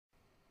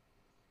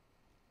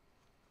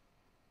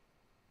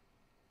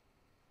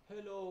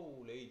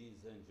Hello,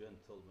 ladies and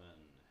gentlemen.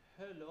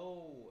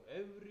 Hello,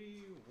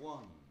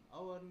 everyone.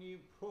 Our new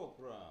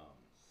program,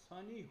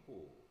 Sani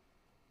hu1,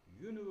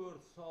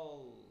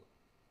 Universal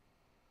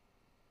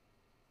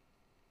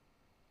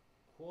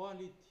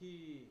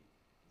Quality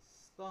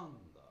Standards,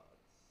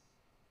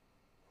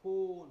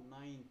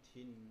 Hu99.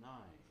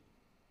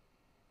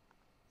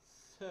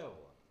 7.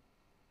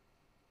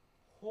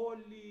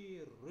 Holy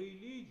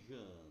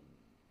Religion.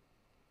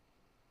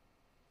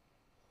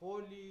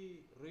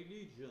 Holy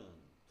religion,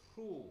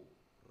 true,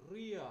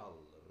 real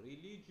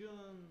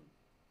religion,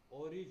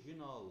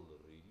 original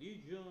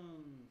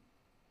religion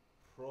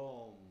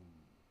from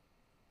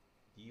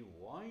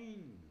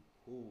divine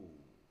who,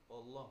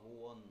 Allahu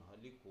one,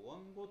 Halik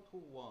one, God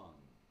one.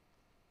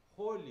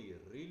 Holy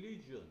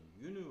religion,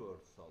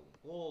 universal,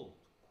 gold,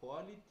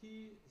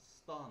 quality,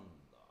 standards.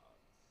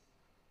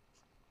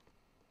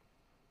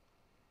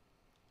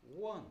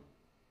 1.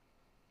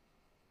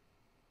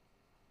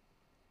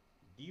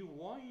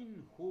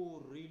 Divine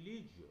who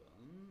religion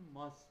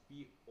must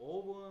be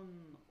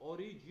open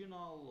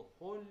original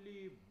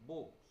holy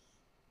books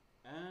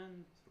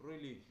and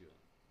religion.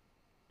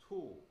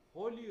 2.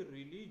 Holy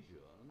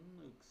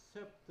religion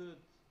accepted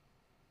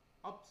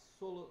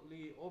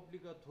absolutely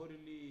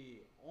obligatorily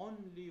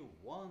only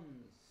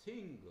one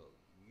single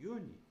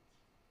unique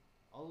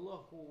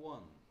Allahu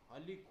one,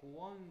 Halik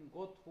one,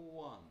 God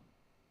one.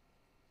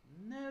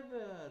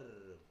 Never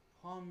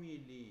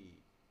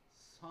family,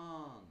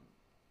 son,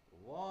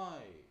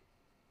 wife,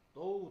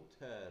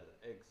 daughter,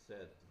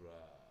 etc.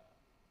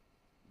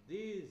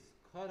 These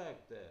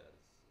characters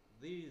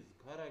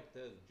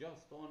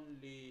just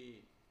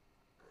only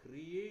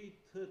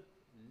created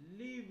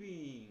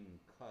living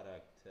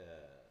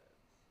characters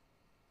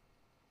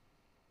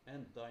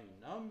and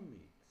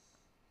dynamics,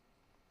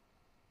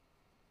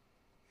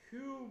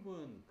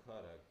 human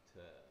characters.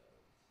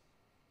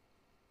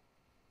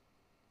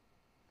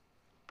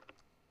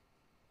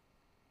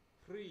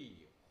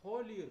 3.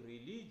 Holy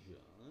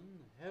religion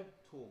have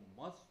to,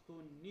 must to,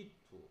 need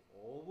to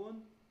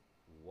own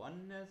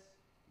oneness,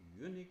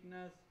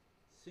 uniqueness,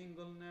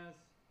 singleness,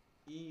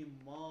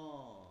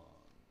 iman.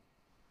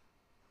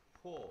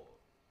 4.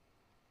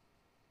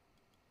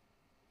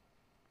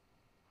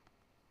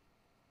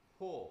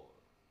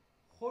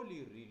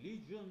 Holy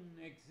religion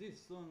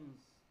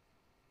existence,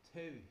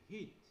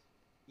 tevhid,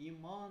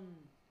 iman,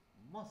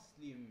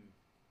 Muslim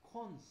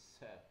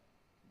concept,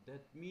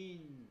 that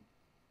mean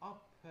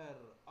upper,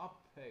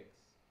 apex,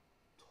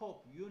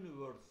 top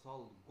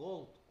universal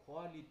gold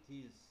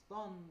quality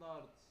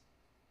standards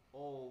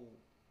of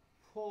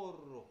 4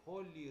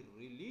 holy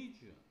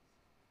religions.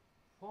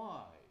 5.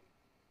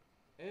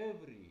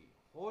 Every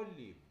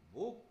holy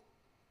book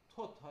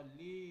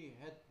totally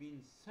had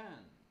been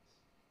sent.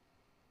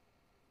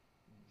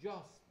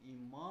 Just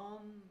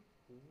iman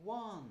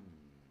 1.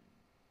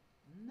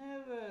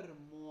 Never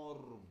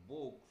more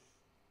books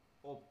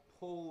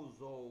oppose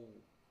of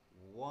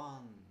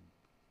 1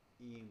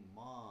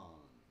 iman.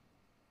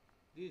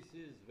 This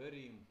is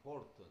very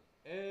important.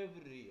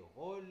 Every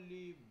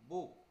holy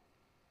book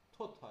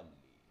totally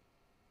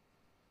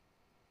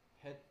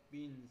had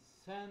been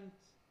sent,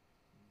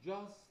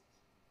 just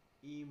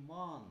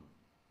iman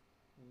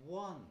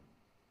 1.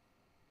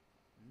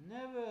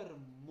 Never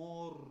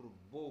more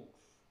books,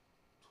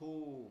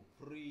 2,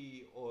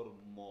 3 or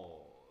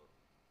more.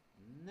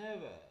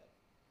 Never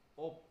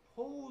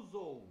oppose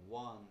of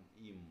 1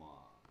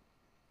 iman.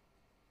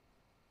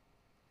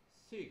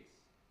 6.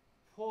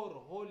 For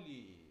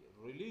holy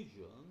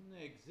religion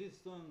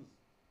existence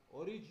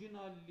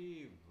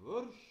originally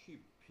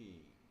worship.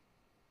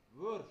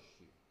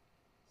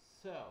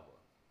 7.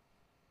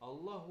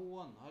 Allahu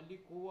one,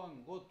 Halik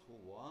one, God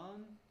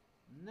one,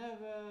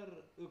 never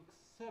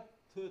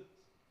accepted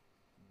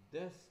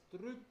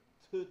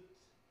destructed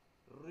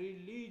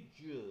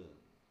religion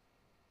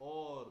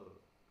or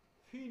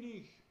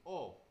finish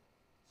off,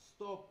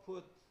 stopped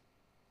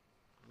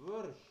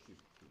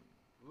worship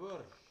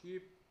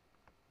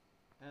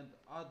and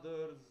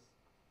others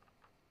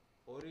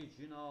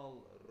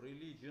original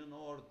religion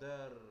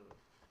order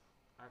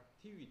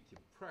activity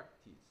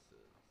practices.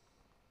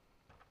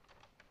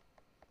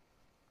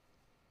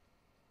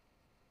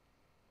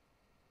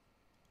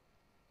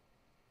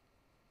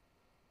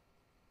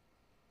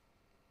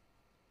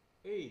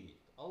 8.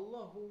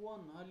 Allahu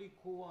one,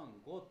 Halik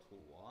one, God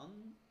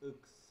one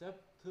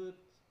accepted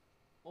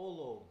all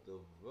of the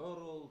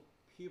world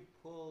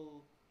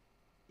people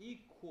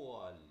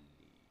equally.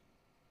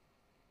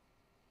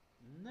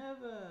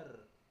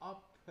 Never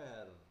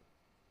upper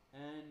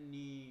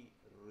any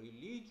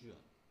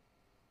religion,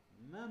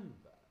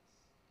 members,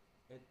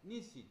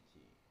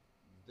 ethnicity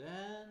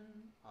than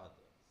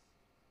others.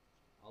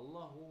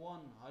 Allahu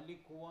one,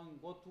 Halik one,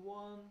 God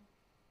one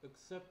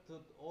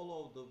accepted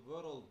all of the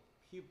world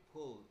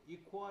people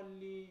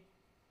equally,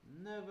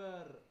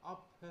 never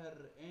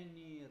upper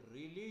any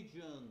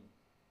religion,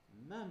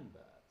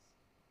 members,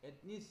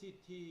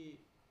 ethnicity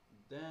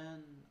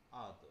than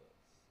others.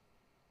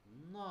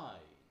 9.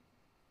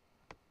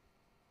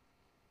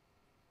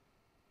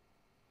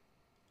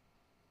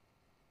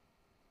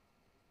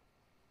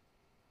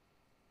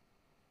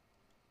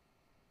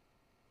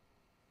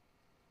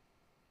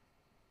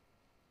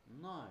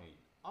 9.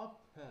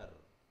 Upper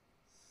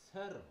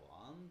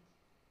servant,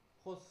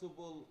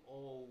 possible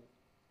of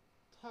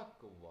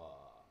taqwa,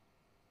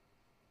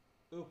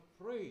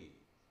 afraid,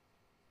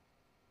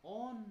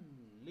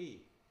 only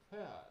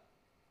fair,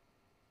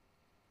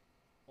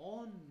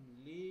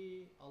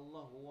 only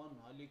Allahu one,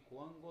 Halik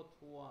one, God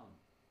one,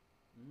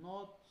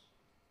 not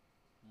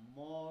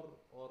more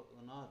or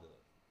another,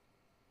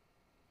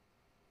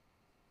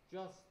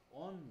 just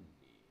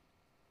only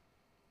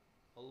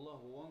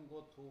Allahu one,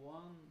 God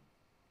one,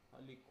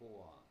 Halik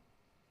one.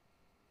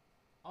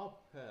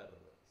 Upper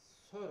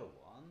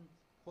servant,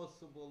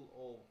 possible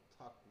of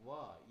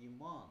taqwa,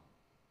 iman,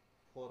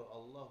 for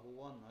Allahu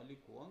one,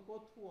 Halik one,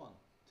 God one.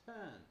 10.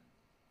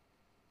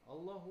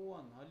 Allahu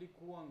one, Halik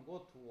one,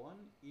 God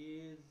one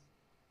is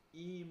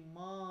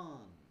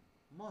iman,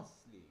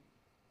 Muslim,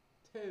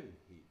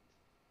 tevhid,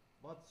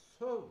 but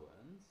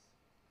servants,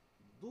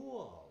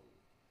 dual,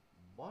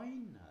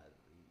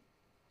 binary,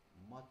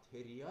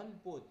 material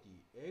body,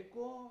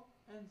 ego,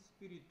 and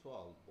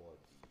spiritual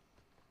body.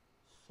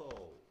 So,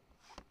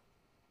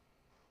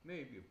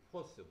 may be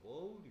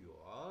possible you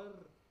are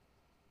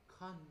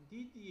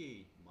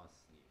candidate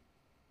Muslim.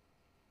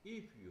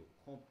 If you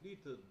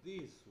completed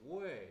this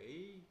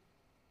way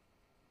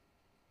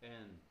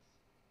and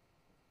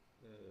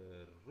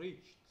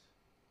reached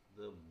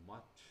the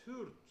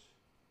matured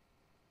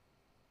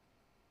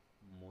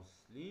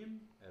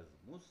Muslim as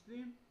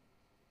Muslim,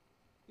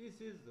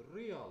 this is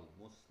real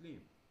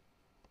Muslim,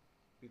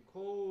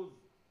 because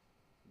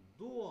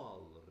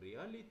dual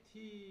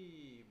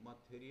reality,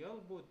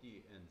 material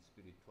body and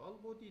spiritual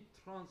body,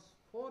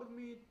 transform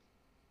it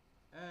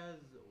as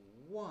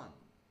one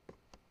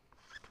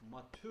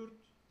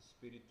matured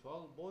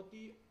spiritual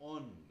body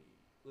only,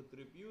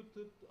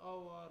 attributed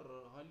our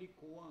Halik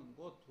one,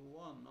 God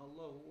one,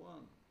 Allah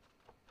one,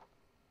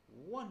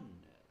 oneness.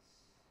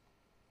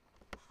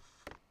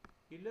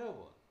 11.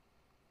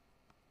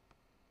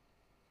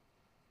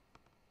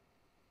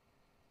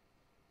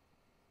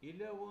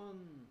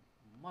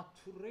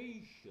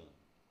 Maturation,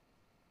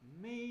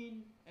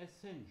 main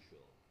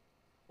essential,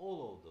 all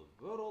of the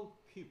world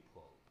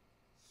people,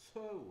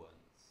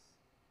 servants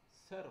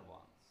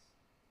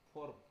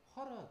for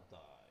paradise.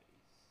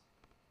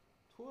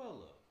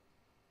 12.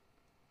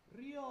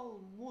 Real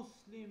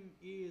Muslim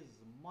is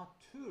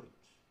matured,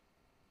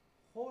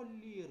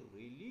 holy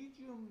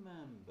religion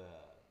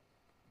member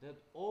that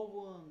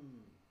own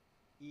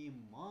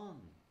iman,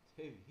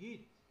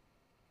 tevhid,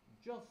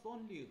 just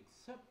only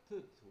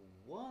accepted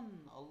one,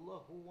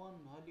 Allahu one,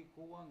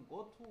 Haliku one,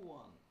 Gotu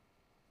one,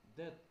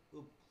 that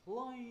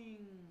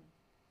applying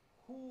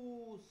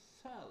who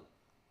self,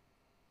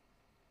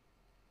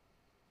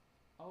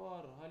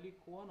 our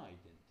Haliku one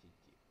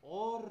identity,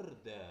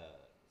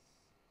 orders,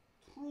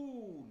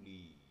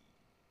 truly.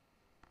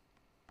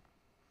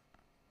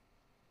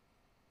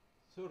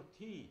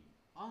 13.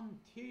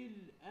 Until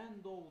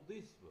end of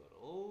this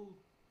world,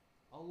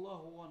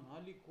 Allahu one,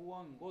 Haliku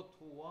one,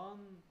 Gotu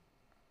one,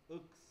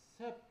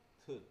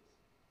 accepted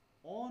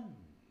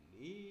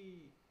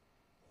only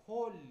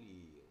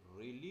holy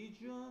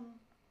religion,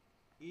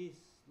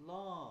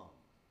 Islam,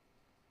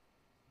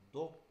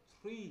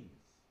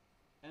 doctrines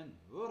and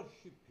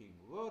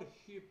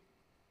worship,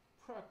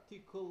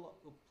 practical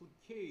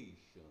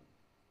application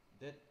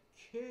that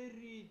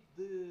carried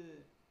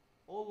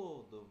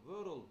all of the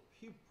world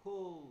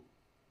people,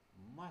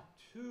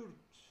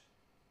 matured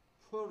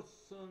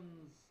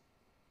persons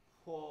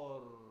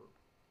for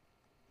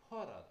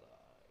paradise.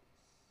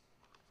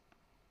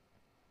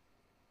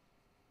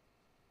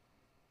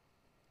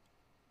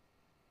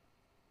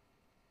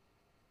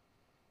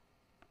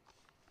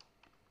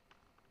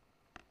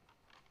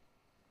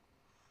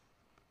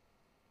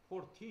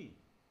 14.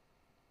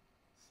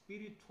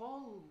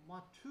 Spiritual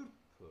matured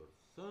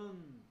person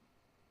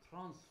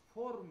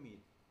transformed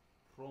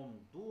from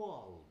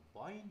dual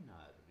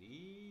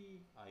binary,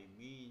 I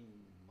mean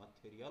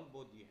material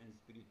body and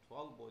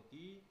spiritual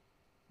body,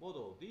 both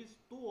of these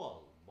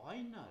dual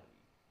binary,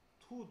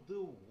 to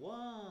the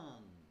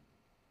one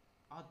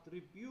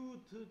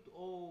attributed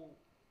of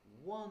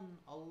one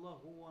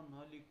Allahu one,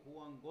 Haliku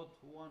one, God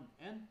one,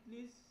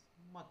 endless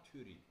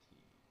maturity.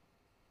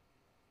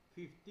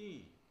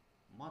 15.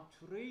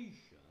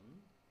 Maturation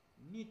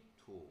need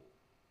to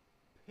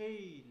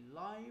pay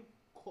life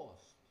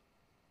cost,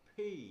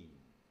 pain,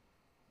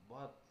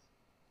 but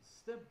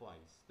step by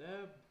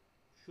step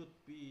should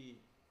be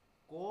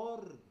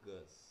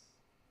gorgeous,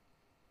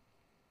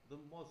 the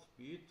most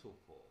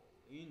beautiful,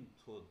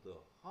 into the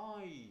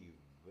high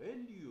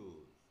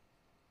values,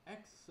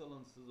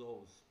 excellences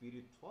of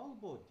spiritual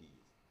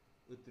bodies,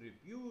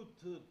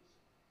 attributed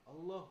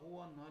Allahu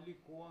one,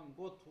 Haliku one,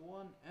 God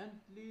one,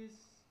 endless,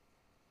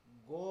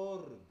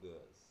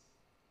 gorgeous.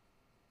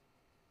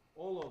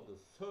 All of the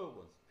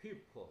servants,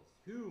 peoples,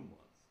 humans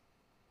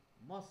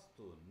must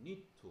to,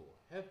 need to,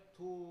 have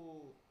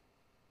to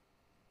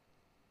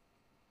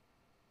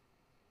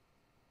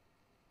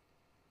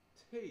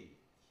take,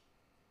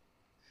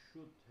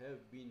 should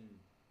have been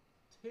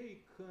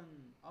taken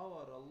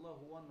our Allah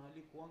one,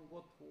 Halik one,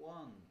 God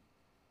one,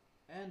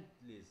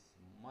 endless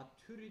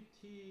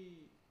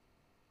maturity,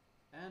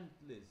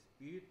 endless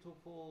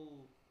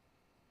beautiful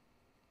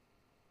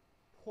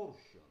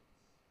portions,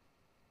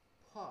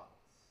 parts,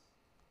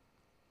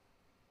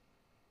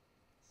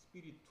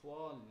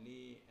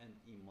 spiritually and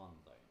iman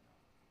dynamics.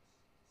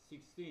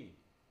 16.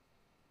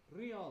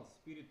 Real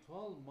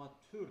spiritual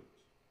matured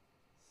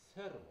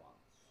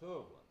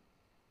servant,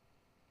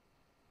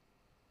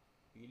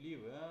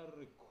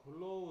 believer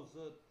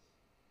closed,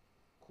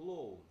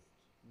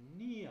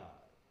 near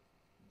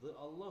the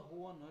Allah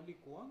one,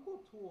 Halik one, God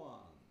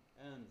one,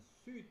 and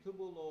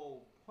suitable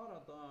of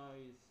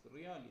paradise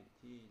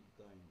reality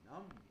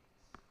dynamics.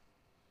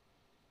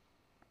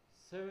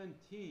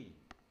 17.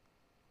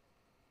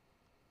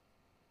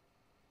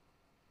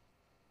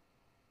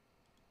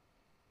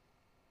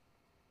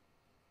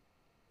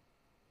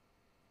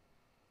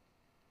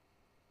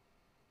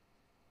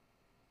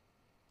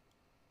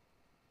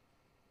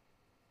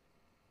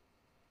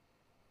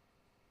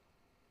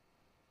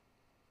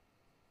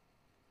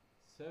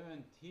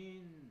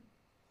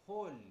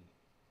 Holy,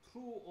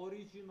 true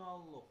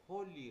original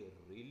holy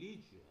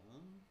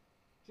religion,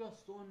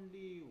 just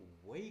only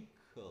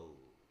vehicle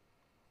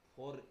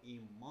for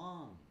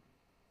iman,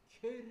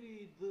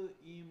 carry the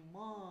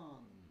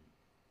iman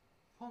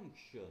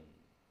function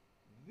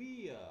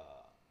via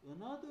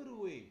another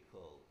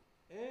vehicle,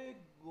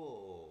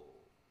 ego,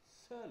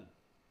 self,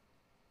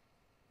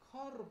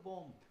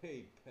 carbon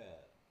paper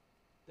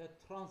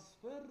that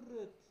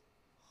transferred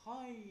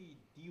high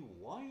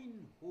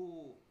divine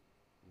who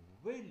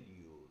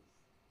values,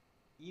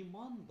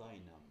 iman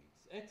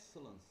dynamics,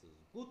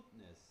 excellences,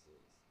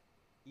 goodnesses,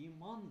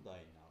 iman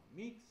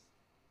dynamics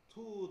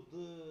to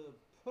the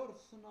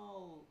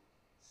personal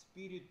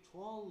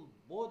spiritual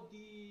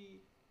body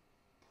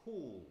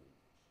pooled.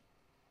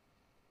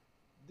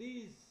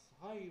 These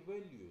high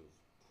values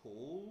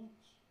pooled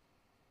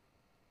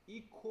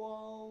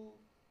equal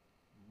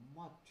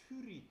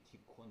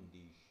maturity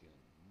condition,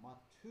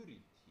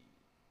 maturity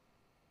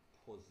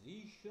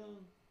position,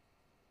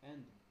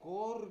 and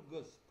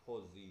gorgeous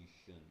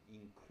position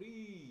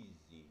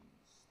increasing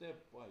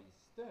step by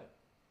step,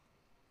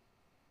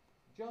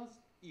 just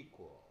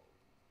equal.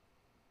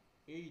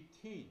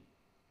 18.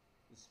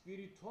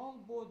 Spiritual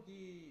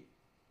body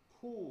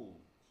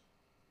pooled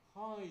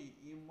high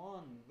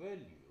iman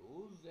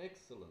values,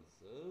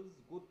 excellences,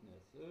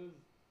 goodnesses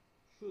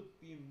should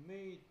be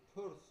made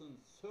person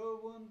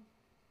servant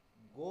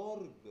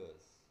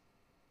gorgeous,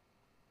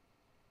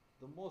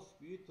 the most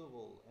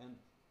beautiful and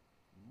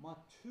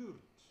matured,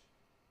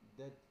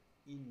 that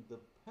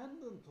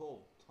independent of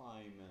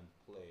time and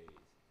place,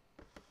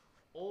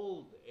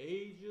 old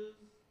ages,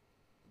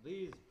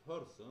 these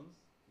persons,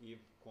 if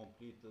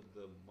completed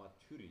the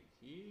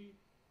maturity,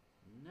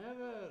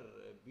 never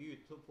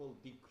beautiful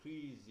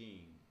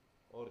decreasing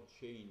or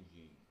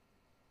changing,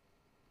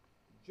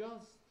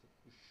 just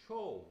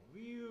show,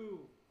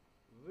 view,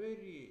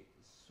 very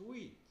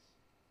sweet,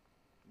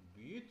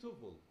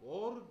 beautiful,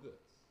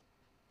 gorgeous.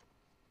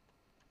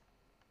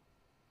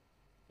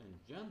 And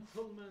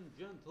gentlemen,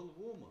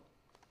 gentlewoman.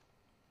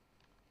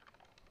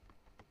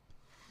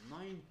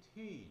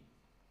 19.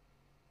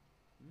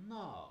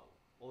 Now,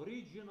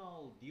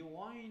 original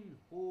divine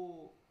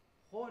who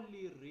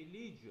holy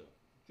religion,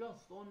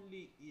 just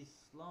only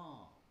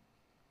Islam,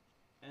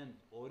 and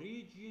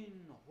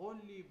origin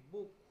holy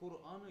book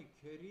Quran-ı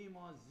Kerim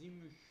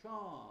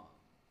Azimüşşan,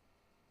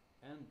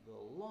 and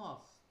the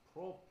last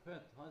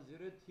prophet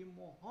Hazreti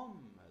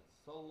Muhammed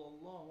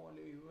sallallahu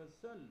aleyhi ve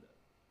sellem.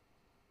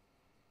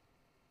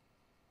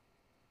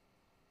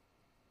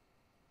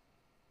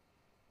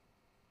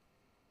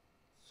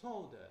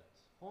 So that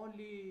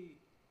holy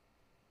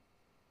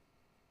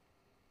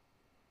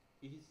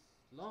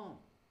Islam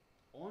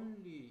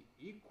only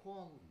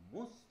equal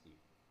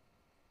Muslim,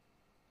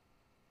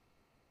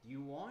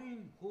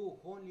 divine who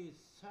holy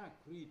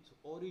sacred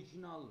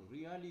original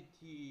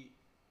reality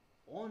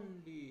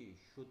only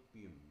should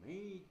be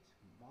made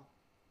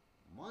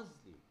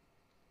Muslim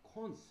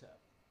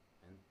concept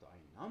and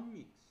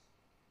dynamics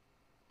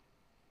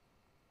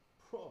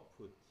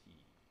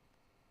property.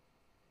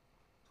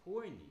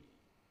 20.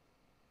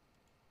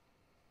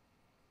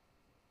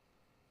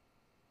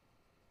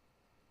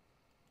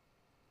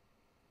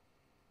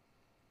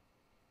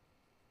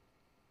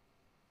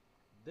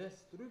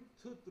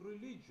 Destructed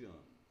religions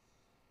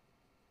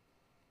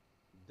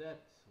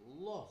that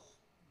lost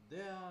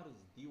their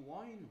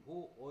divine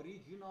who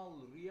original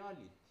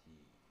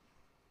reality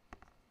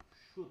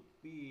should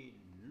be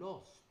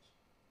lost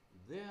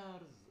their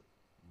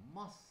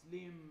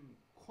Muslim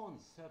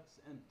concepts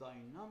and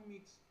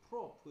dynamics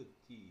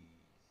properties,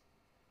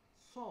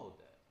 so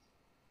that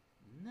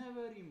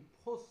never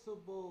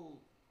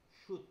impossible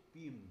should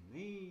be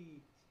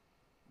made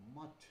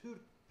mature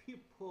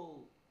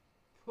people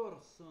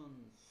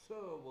person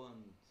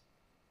servant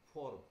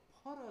for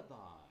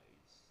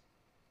paradise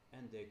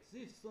and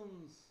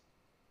existence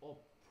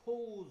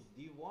oppose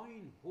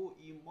divine who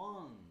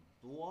iman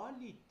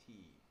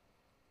duality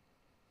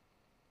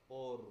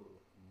or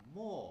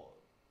more.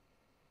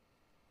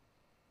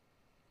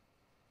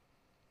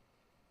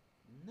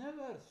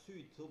 never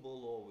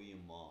suitable of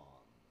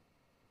Iman.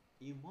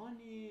 Iman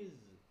is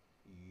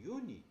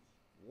unique,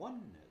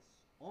 oneness,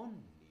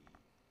 only,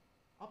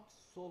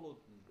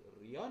 absolute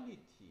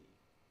reality.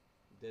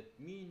 That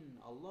mean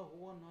Allah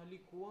one,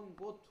 Halik one,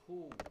 God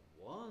who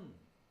one.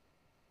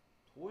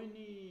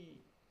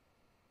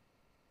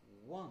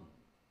 21.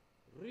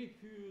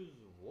 Refuse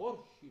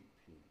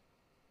worshipping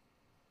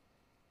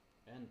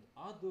and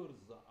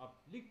others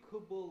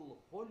applicable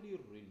holy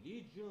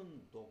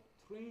religion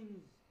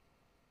doctrines,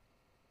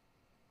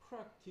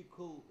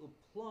 practical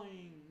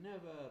applying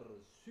never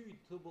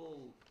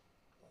suitable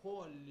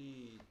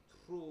holy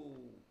true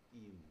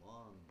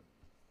Iman.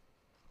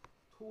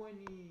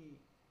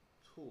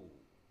 22.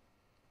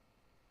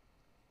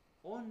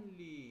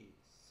 Only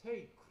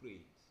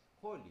sacred,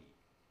 holy,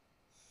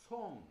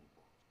 song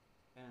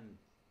and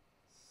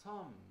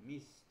some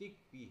mystic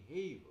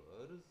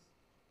behaviors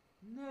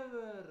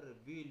never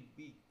will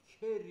be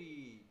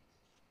carried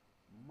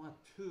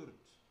matured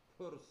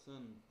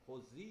person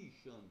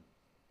position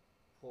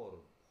for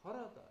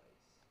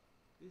paradise.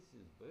 This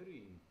is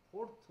very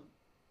important.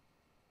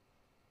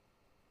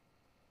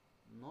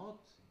 Not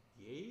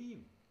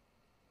game.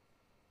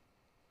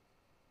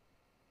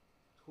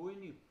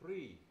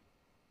 23.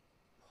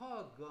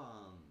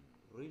 Pagan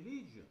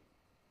religion.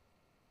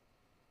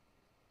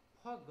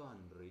 Pagan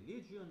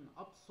religion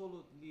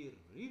absolutely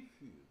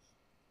refused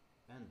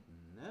and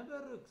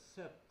never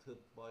accepted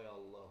by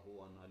Allah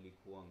one, Alik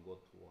one, God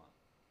one.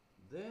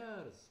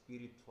 Their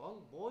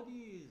spiritual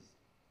body is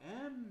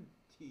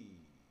empty.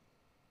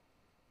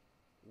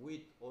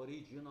 With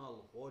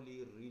original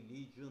holy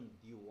religion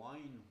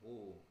divine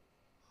who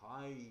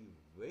high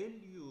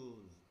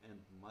values and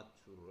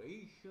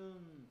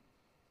maturation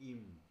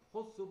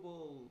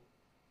impossible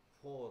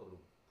for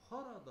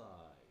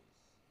paradise.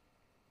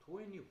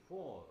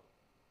 24.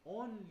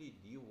 Only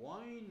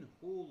divine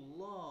who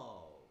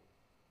love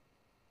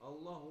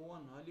Allah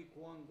one, Halik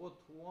one, God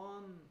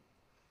one,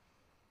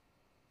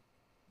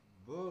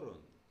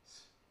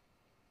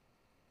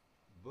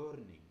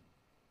 burning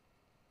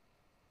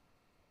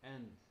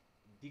and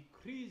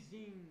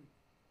decreasing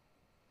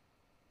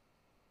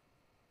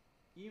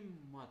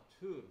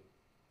immature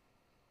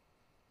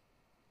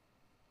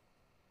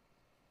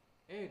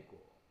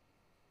ego,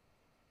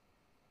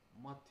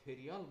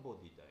 material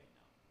body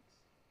dynamics.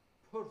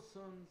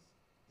 Persons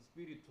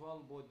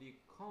spiritual body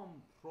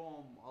come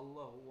from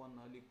Allah one,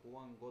 Halik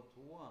one, God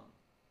one.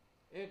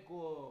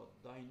 Ego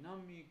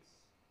dynamics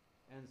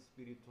and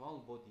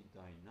spiritual body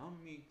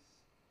dynamics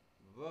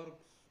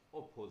works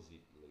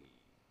oppositely.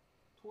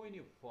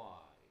 25.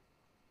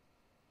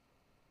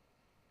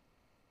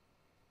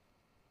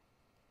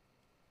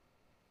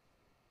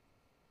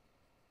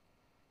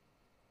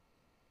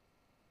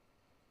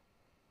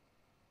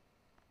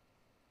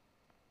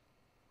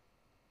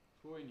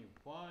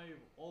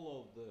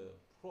 All of the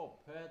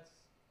prophets,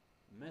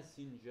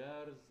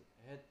 messengers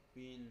had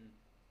been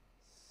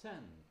sent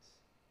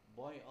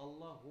by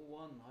Allah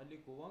one,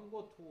 Halik one,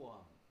 God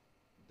one,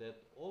 that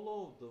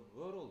all of the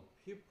world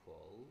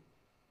people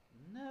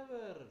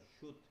never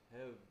should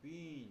have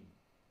been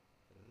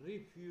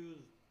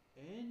refused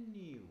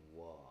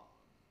anyone.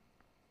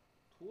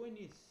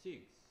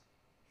 26.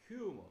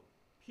 Human,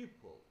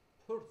 people,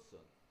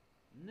 person,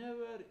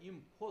 never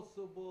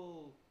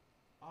impossible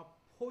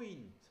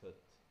appointed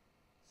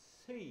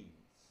saints,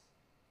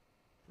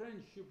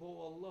 friendship of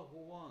Allah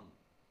one,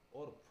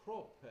 or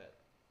prophet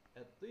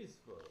at this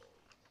world.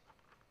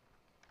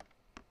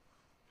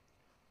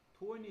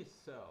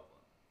 27.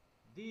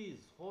 These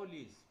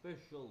holy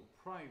special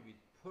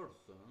private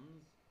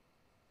persons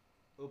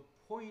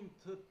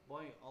appointed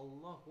by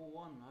Allah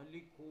one,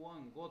 Halik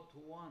one, God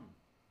one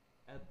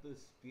at the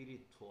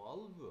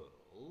spiritual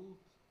world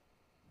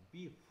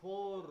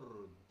before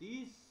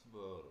this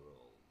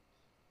world,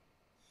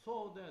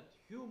 so that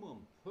human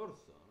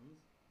persons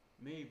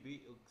may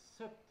be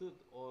accepted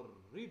or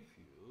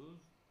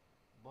refused,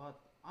 but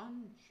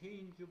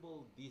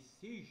unchangeable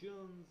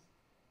decisions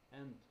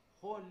and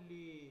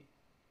holy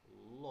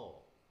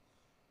laws.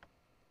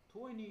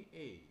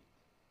 28.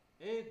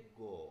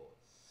 Ego,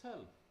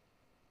 self,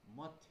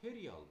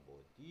 material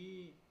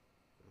body,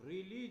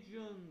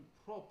 religion,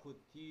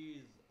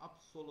 properties,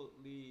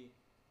 absolutely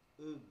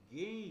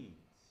against,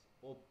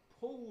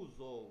 oppose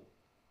of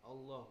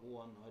Allah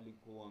one,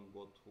 Halik one,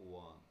 God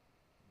one,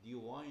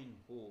 divine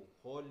who,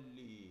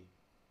 holy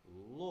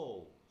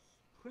laws,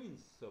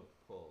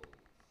 principles.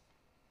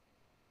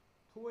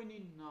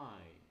 29.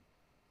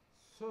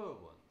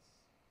 Servants,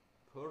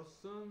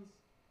 persons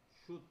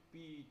should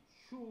be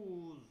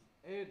choose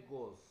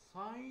ego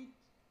side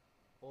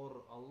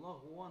or Allah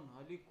one,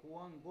 Halik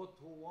one, God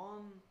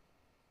one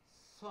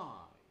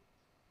side.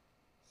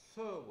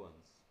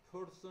 Servants,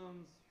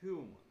 persons,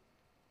 human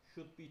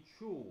should be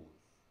choose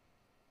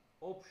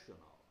optional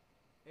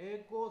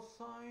ego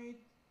side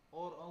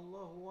or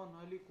Allah one,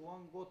 Halik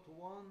one, God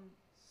one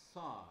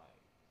side.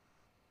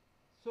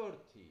 30.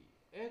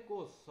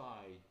 Ego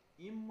side,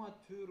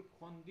 immature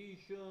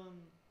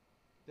condition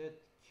that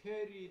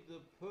carry the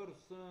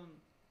person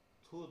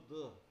to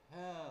the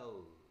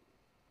hell.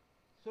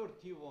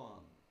 31.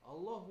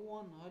 Allahu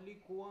one,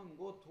 Halik one,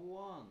 God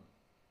one,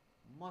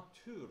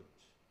 matured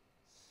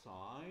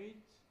sight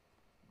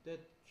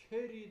that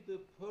carry the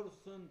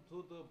person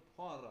to the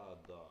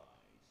paradise.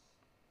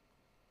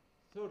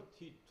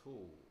 32.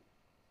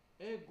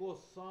 Ego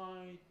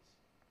sight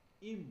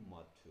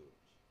immature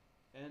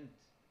and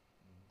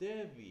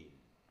devil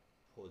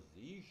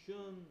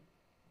position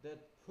that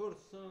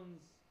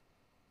persons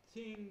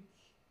think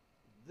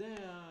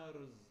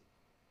there's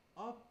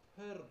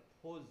upper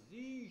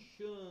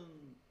position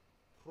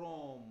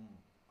from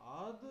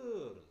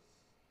others,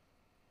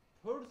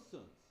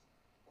 persons,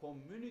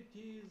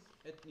 communities,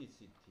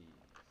 ethnicities,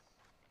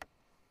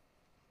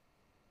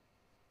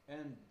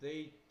 and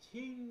they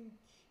think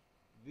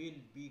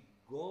will be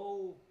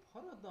go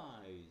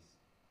paradise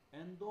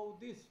and of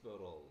this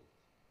world.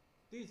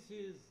 This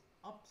is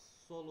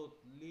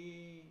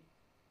absolutely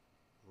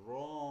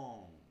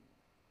wrong,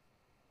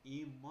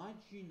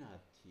 imaginative,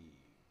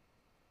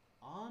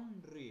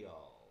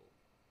 unreal,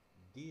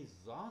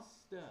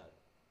 disaster,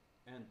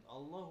 and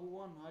Allahu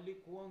one,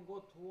 Halik one,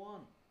 God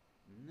one,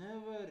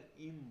 never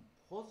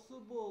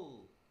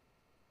impossible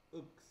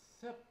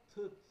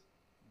accepted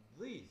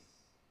this.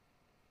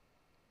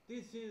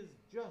 This is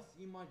just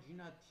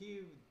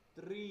imaginative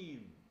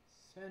dream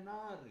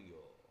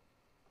scenario.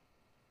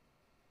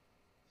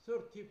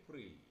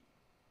 33.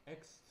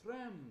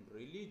 Extreme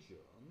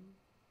religion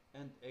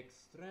and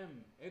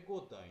extreme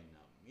ego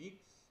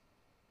dynamics,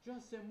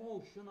 just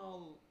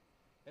emotional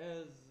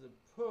as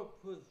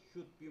purpose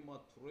should be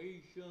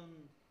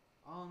maturation,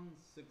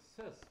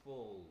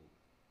 unsuccessful.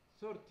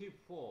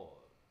 34.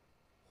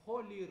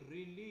 Holy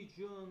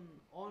religion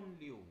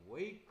only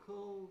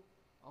vehicle,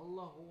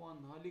 Allahu one,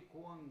 Halik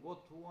one, God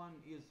one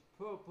is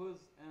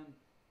purpose and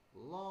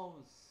love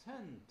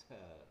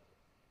center.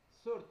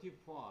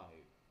 35.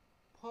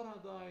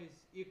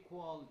 Paradise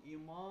equal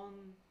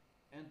iman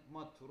and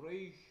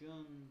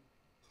maturation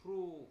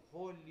through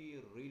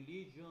holy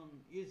religion,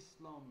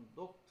 Islam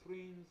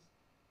doctrines,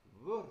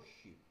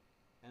 worship,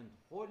 and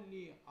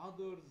holy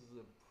others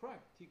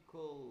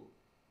practical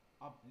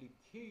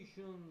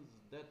applications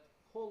that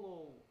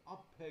follow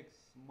apex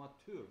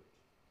matured.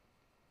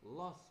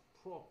 Last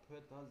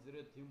Prophet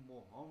Hazreti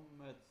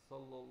Muhammad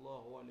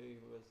sallallahu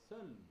aleyhi ve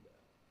sellem.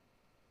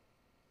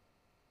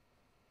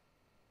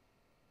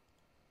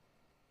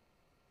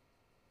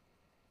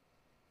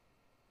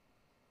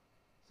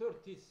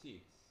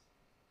 36.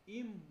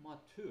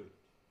 Immature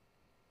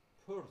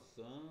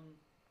person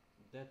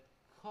that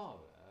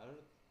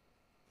covered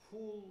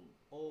full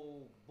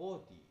of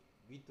body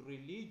with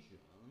religion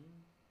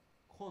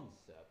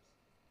concepts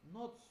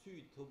not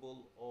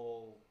suitable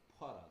of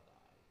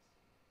paradise.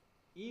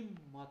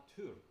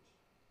 Immature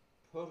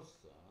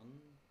person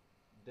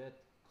that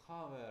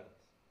covered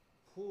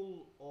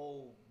full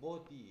of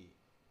body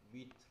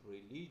with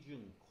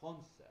religion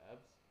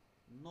concepts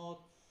not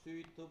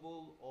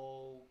suitable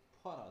of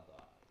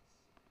paradise.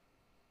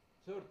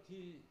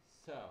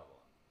 37.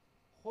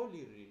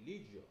 Holy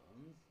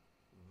religions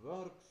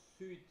work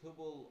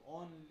suitable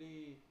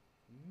only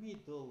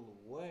middle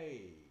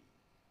way,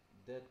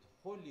 that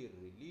holy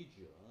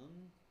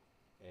religion,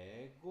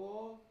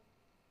 ego,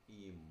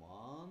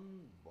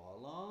 iman,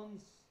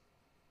 balance,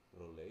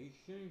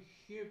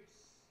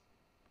 relationships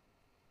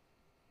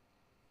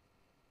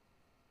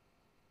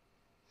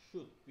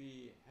should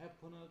be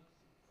happened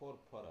for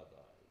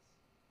paradise.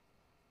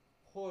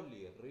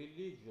 Holy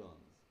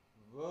religions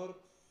work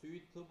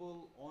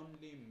suitable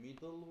only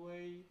middle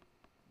way,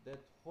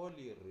 that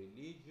holy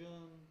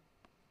religion,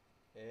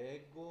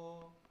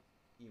 ego,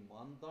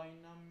 iman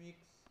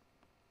dynamics,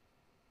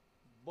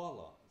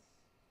 balance,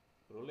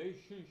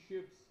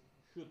 relationships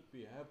should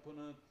be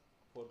happened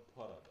for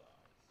paradise.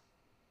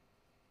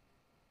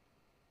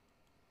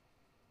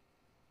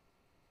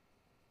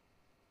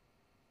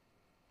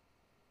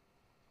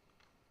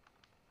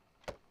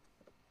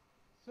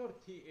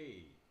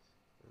 38.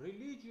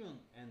 Religion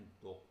and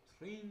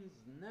doctrines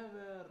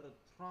never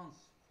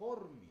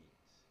transform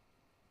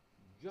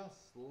it,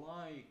 just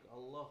like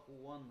Allahu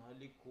one,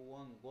 Haliku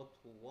one,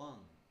 Gotu one.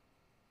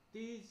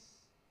 This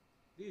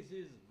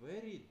is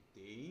very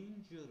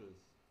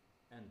dangerous,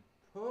 and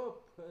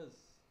purpose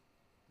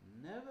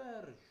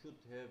never should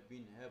have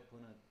been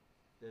happened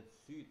that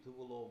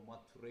suitable of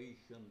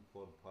maturation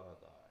for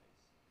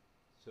paradise.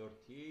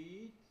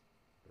 38.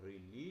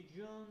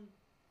 Religion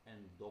and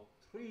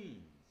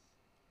doctrines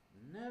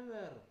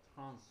never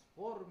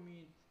transform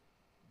it,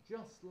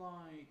 just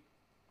like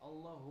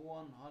Allahu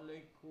one,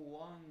 Haliku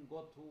one,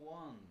 Gotu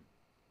one.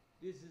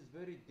 This is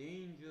very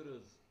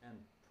dangerous, and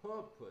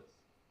purpose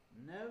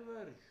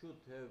never should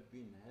have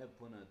been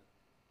happened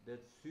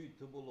that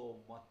suitable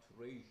of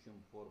maturation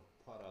for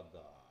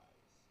paradise.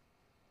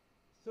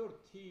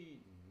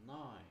 39.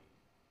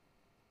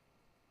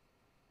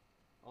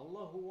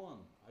 Allahu one,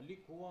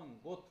 Haliku one,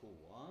 Gotu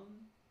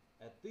one,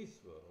 at this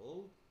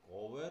world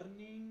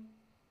governing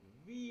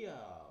via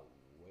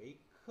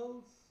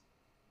vehicles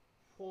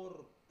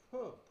for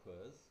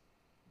purpose,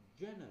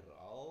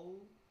 general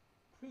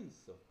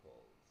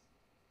principles.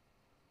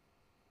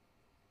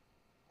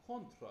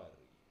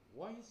 Contrary,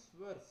 vice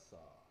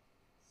versa,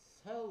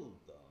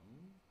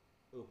 seldom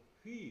a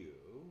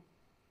few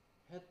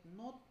had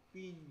not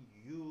been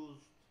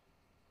used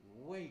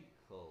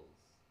vehicles.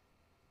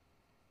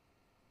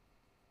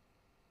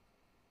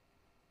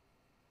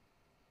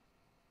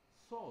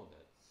 So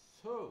that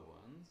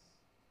servants,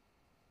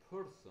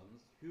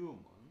 persons,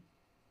 human,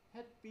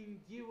 had been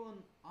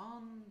given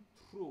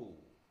untrue,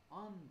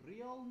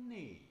 unreal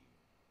name,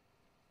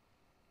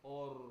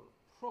 or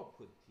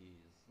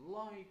properties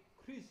like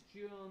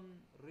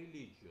Christian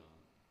religion.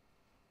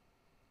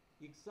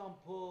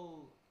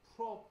 Example,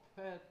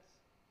 prophet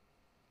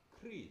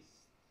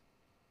Christ,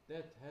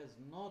 that has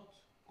not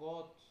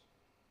got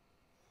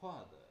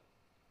father,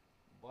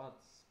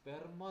 but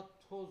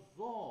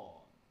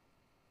spermatozoon,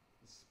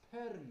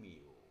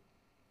 spermium,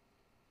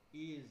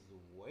 is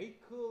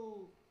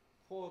vehicle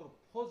for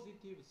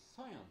positive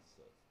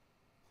sciences,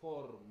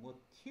 for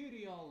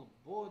material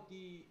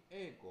body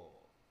ego,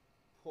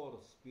 for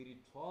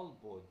spiritual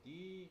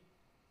body,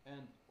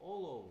 and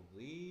all of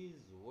these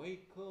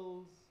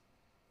vehicles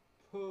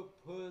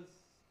purpose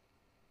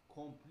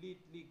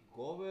completely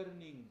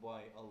governing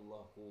by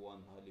Allahu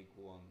One,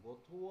 Haliku One,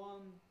 Gotu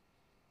One,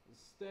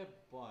 step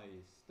by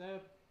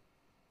step.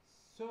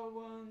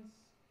 Servants,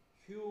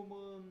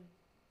 human,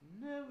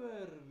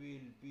 never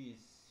will be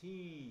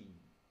seen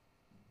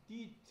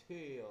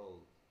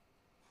detailed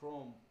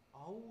from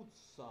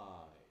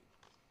outside,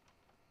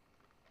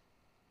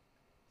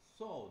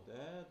 so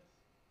that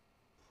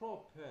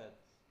Prophet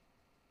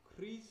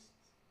Christ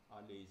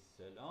alayhi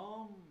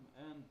salam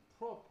and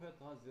Prophet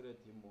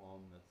Hazreti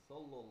Muhammad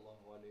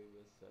sallallahu alayhi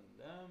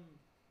wasallam,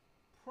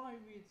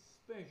 private,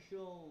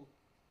 special,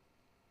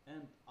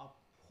 and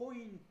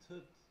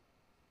appointed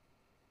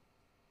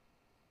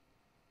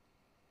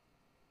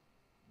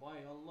by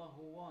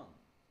Allahu One,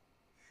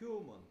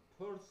 human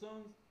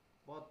persons,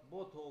 but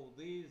both of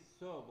these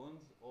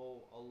servants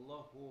of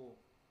Allahu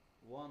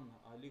One,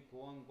 Haliku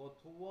One,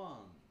 Gotu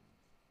One.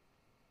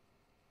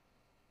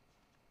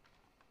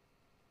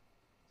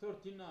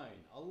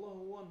 39.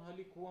 Allahu One,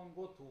 Haliku One,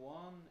 Gotu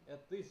One,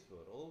 at this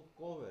world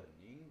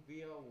governing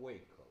via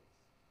vehicles,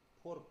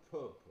 for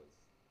purpose,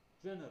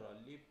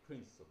 generally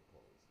principles.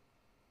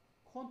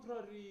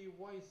 Contrary,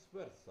 vice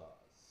versa,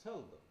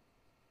 seldom,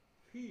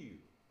 few,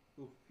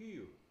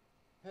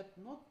 had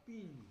not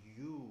been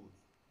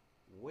used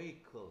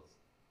vehicles,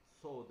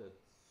 so that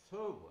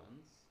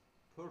servants,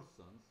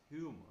 persons,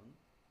 human,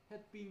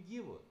 had been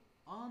given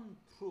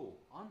untrue,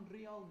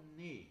 unreal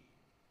name,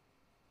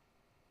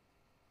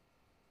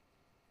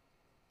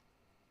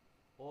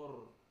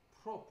 or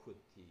properties.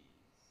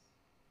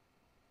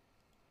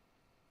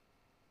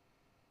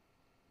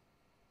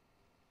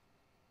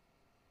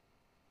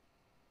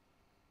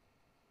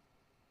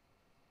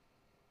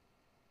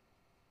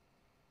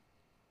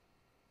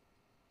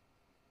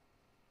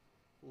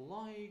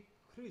 Like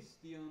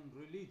Christian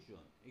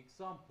religion,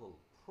 example,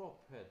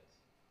 prophet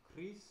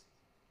Christ,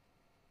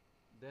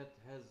 that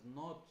has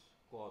not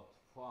got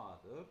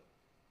father,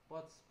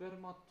 but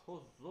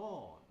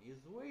spermatozoon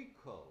is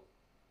vehicle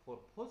for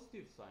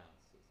positive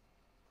sciences,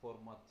 for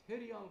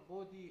material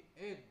body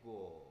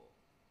ego,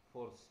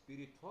 for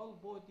spiritual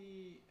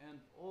body, and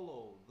all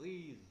of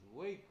these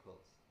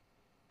vehicles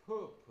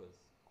purpose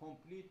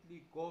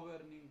completely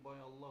governing by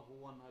Allahu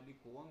One,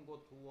 Haliku One,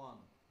 Gotu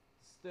One,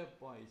 step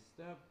by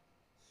step.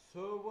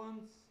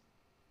 Servants,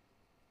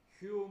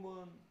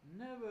 human,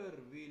 never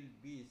will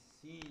be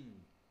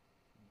seen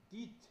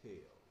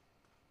detailed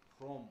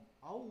from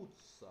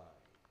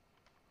outside,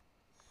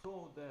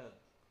 so that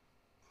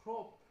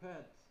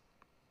Prophet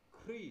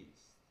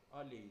Christ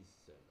alayhi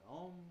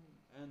salam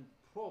and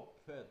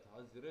Prophet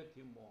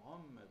Hazreti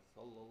Muhammad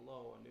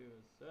sallallahu alayhi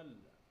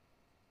wasallam,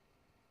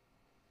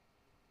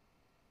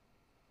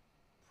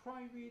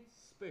 private,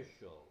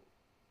 special,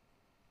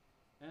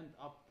 and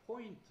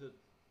appointed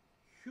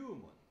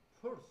human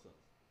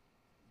persons,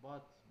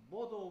 but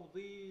both of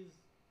these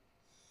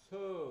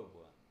servants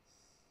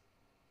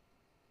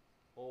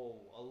of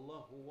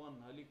Allahu One,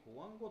 Haliku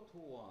One, Gotu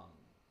One.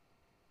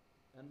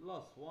 And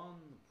last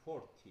one,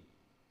 40.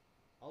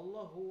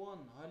 Allahu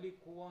One,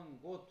 Haliku One,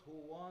 Gotu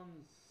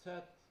One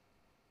said,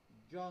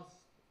 just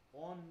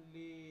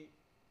only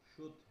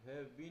should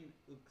have been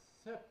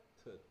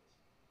accepted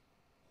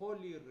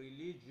holy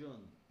religion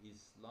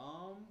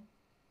Islam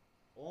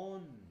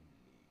only,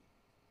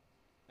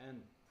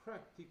 and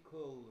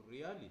practical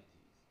realities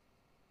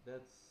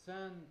that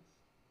sent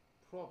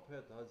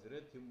Prophet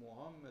Hazreti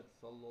Muhammad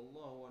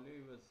sallallahu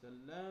alaihi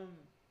wasallam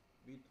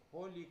with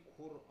Holy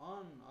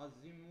Quran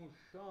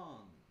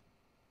Azimuşşan,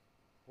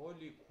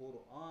 Holy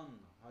Quran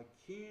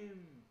Hakim,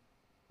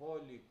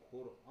 Holy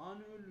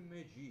Quranul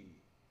Mecid,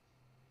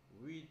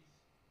 with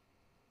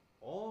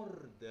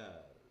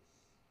orders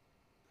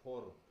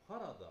for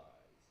paradise.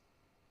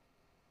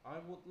 I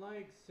would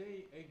like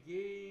say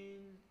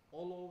again,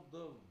 all of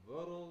the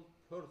world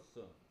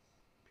persons,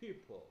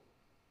 people.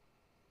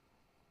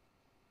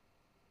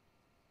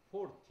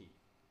 40.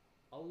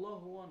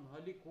 Allahu One,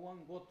 Haliku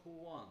One, Gotu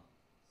One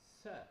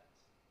said,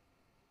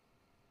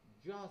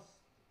 just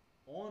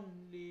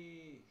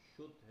only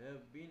should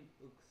have been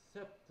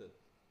accepted.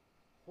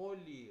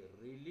 Holy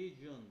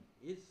religion,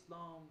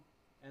 Islam,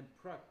 and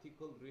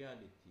practical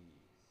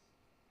realities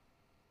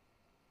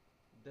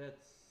that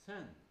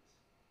sent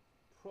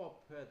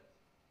prophet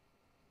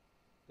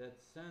that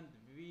sent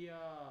via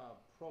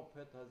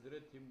Prophet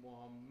Hazreti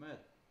Muhammad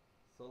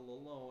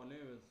sallallahu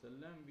aleyhi ve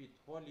sellem with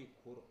Holy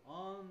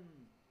Quran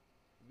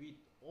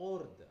with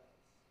orders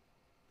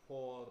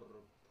for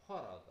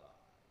paradise.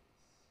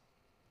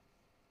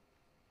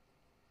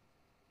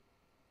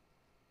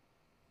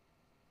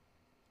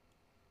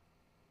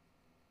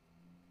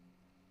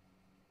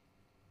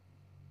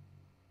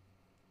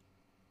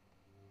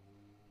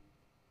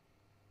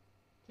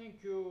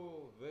 Thank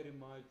you very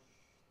much.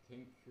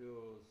 Thank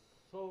you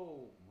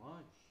so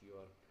much. You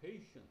are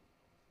patient.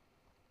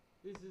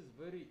 This is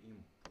very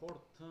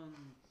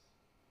important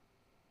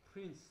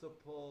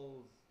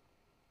principles.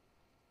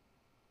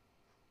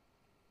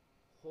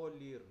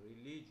 Holy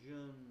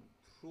religion,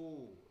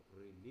 true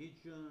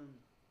religion.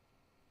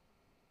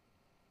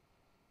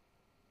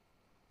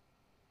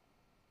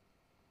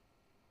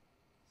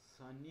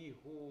 Sani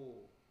hu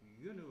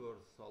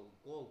universal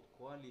gold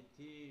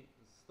quality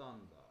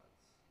standards.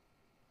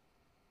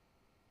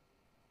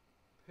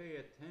 Pay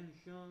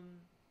attention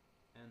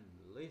and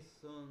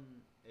listen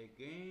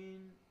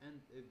again and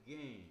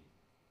again,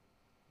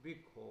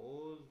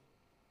 because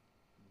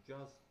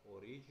just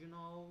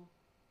original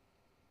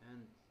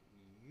and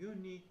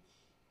unique,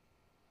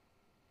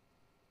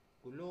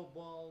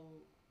 global,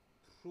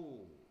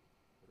 true,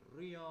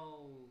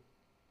 real,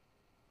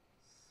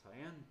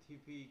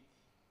 scientific,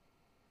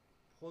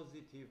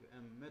 positive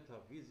and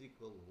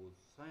metaphysical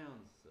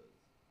sciences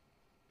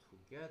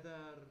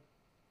together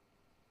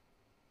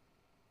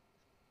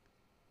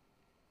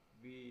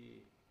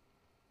we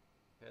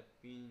had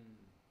been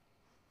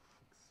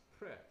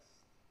expressed.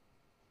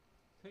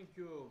 Thank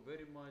you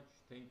very much.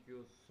 Thank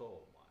you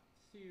so much.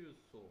 See you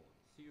soon.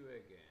 See you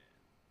again.